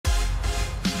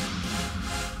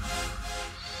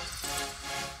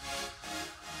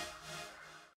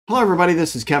Hello everybody,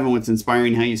 this is Kevin with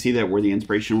Inspiring How You See That. We're the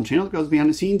inspirational channel that goes behind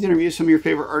the scenes, interviews some of your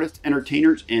favorite artists,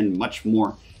 entertainers, and much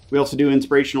more. We also do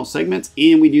inspirational segments,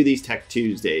 and we do these Tech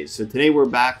Tuesdays. So today we're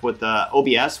back with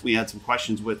OBS. We had some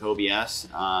questions with OBS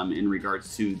in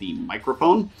regards to the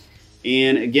microphone.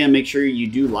 And again, make sure you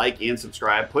do like and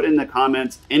subscribe. Put in the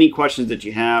comments any questions that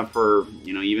you have for,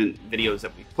 even videos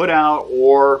that we put out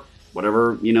or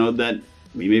whatever, that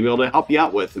we may be able to help you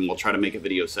out with, and we'll try to make a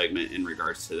video segment in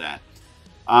regards to that.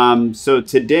 So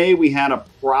today we had a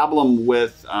problem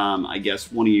with, I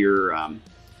guess one of your,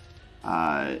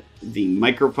 the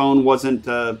microphone wasn't,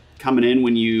 coming in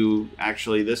when you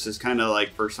actually, this is kind of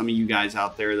like for some of you guys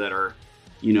out there that are,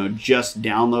 just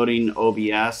downloading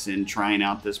OBS and trying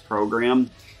out this program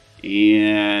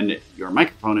and your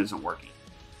microphone isn't working.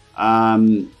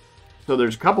 So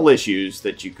there's a couple issues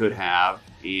that you could have,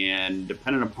 and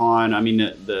depending upon,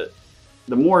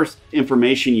 the more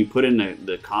information you put in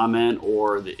the comment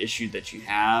or the issue that you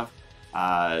have,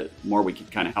 the more we can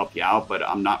kind of help you out, but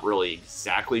I'm not really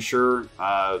exactly sure.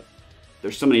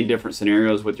 There's so many different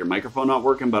scenarios with your microphone not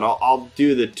working, but I'll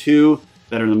do the two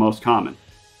that are the most common.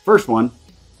 First one,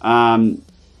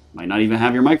 might not even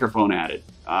have your microphone added.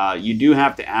 You do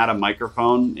have to add a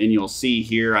microphone, and you'll see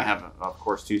here I have, of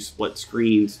course, two split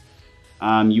screens.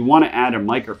 You want to add a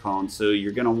microphone, so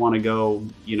you're going to want to go,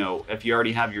 if you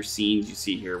already have your scenes, you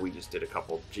see here, we just did a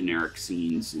couple generic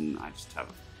scenes, and I just have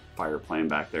a fire playing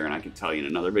back there, and I can tell you in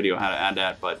another video how to add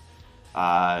that, but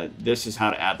this is how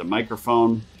to add the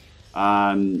microphone.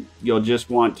 You'll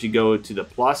just want to go to the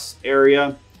plus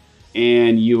area,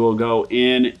 and you will go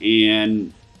in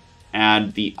and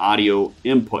add the audio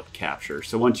input capture.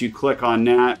 So once you click on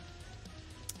that,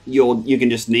 you can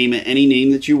just name it any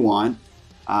name that you want.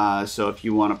 So if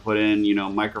you want to put in,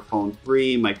 microphone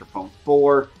 3, microphone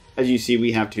 4, as you see,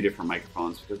 we have two different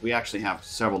microphones because we actually have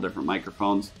several different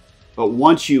microphones. But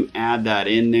once you add that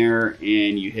in there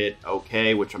and you hit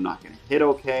OK, which I'm not going to hit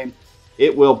OK,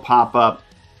 it will pop up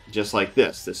just like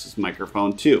this. This is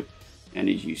microphone 2. And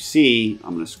as you see,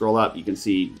 I'm going to scroll up. You can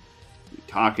see me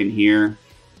talking here,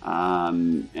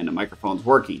 and the microphone's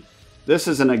working. This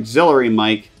is an auxiliary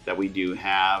mic that we do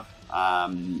have,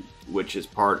 which is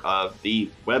part of the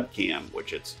webcam,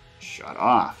 which it's shut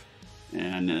off.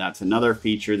 And that's another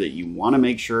feature that you want to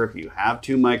make sure if you have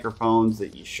two microphones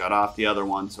that you shut off the other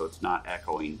one so it's not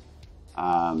echoing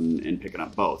and picking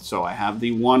up both. So I have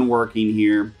the one working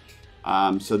here.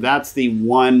 So that's the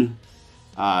one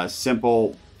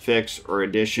simple fix or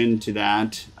addition to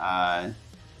that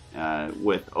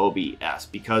with OBS.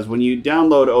 Because when you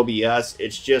download OBS,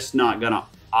 it's just not going to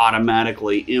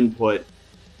automatically input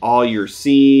all your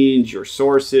scenes, your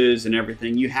sources, and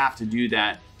everything. You have to do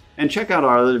that. And check out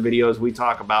our other videos. We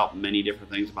talk about many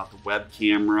different things about the web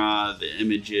camera, the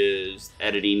images,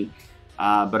 editing.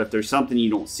 But if there's something you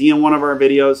don't see in one of our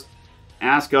videos,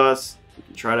 ask us. We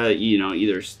can try to,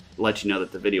 either let you know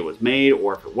that the video was made,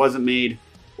 or if it wasn't made,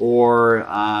 or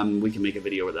we can make a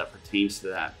video that pertains to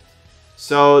that.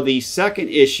 So the second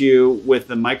issue with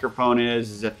the microphone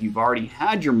is if you've already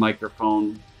had your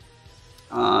microphone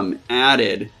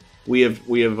added, we have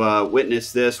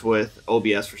witnessed this with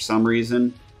OBS. For some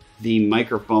reason, the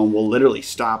microphone will literally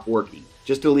stop working.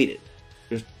 Just delete it,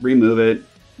 just remove it,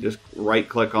 just right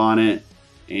click on it,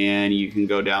 and you can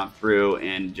go down through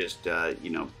and just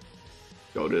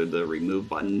go to the remove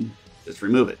button, just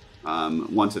remove it.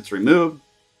 Once it's removed,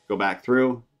 go back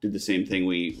through, do the same thing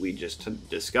we just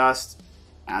discussed,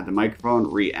 add the microphone,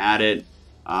 re-add it,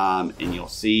 and you'll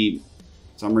see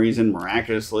some reason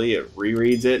miraculously it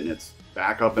rereads it and it's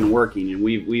back up and working. And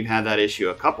we've had that issue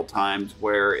a couple times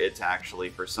where it's actually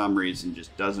for some reason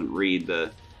just doesn't read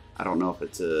I don't know if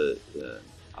it's a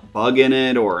bug in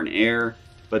it or an error,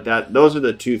 but those are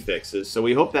the two fixes. So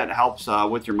we hope that helps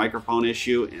with your microphone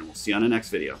issue, and we'll see you on the next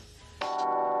video.